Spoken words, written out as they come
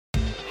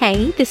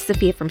Hey, this is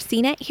Sophia from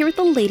CNET here with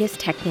the latest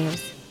tech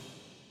news.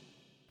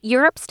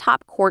 Europe's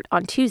top court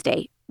on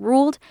Tuesday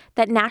ruled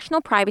that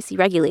national privacy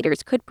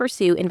regulators could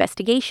pursue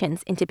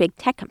investigations into big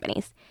tech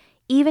companies,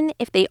 even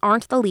if they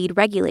aren't the lead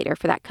regulator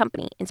for that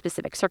company in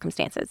specific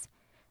circumstances.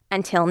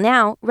 Until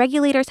now,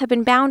 regulators have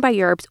been bound by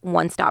Europe's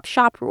one-stop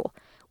shop rule,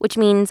 which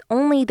means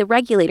only the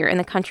regulator in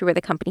the country where the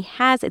company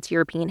has its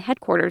European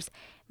headquarters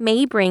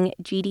may bring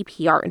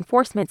GDPR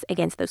enforcements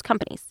against those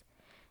companies.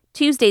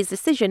 Tuesday's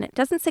decision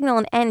doesn't signal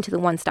an end to the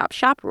one-stop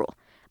shop rule,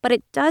 but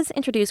it does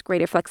introduce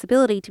greater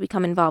flexibility to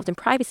become involved in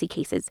privacy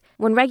cases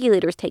when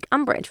regulators take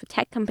umbrage with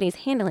tech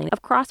companies' handling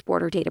of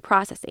cross-border data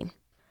processing.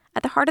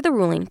 At the heart of the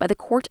ruling by the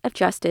Court of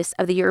Justice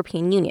of the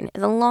European Union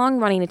is a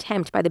long-running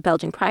attempt by the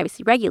Belgian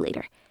privacy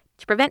regulator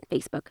to prevent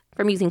Facebook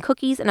from using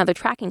cookies and other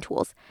tracking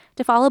tools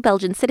to follow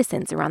Belgian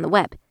citizens around the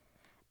web.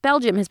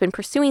 Belgium has been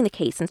pursuing the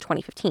case since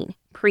 2015,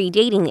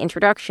 predating the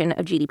introduction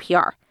of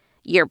GDPR,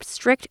 Europe's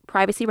strict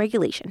privacy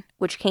regulation,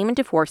 which came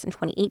into force in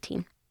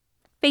 2018.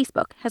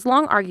 Facebook has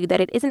long argued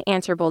that it isn't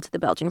answerable to the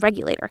Belgian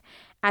regulator,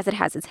 as it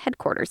has its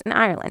headquarters in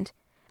Ireland.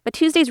 But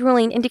Tuesday's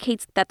ruling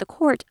indicates that the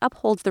court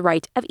upholds the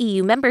right of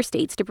EU member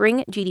states to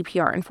bring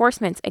GDPR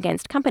enforcements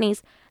against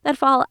companies that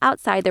fall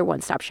outside their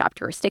one-stop shop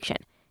jurisdiction,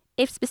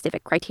 if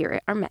specific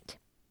criteria are met.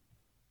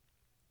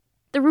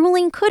 The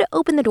ruling could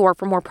open the door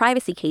for more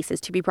privacy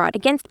cases to be brought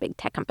against big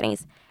tech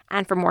companies,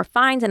 and for more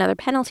fines and other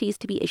penalties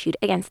to be issued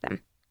against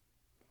them.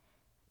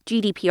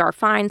 GDPR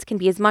fines can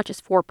be as much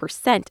as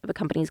 4% of a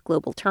company's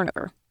global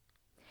turnover,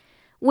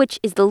 which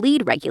is the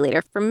lead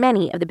regulator for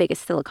many of the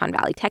biggest Silicon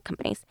Valley tech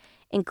companies,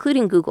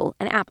 including Google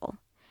and Apple.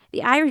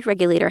 The Irish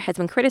regulator has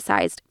been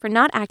criticized for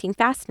not acting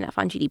fast enough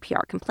on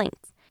GDPR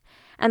complaints,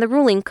 and the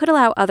ruling could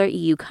allow other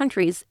EU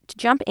countries to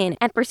jump in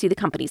and pursue the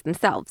companies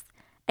themselves,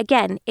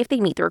 again, if they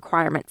meet the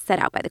requirements set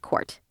out by the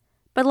court.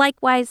 But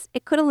likewise,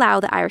 it could allow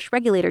the Irish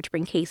regulator to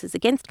bring cases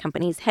against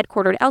companies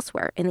headquartered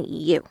elsewhere in the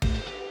EU.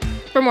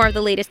 For more of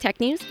the latest tech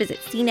news, visit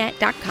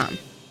cnet.com.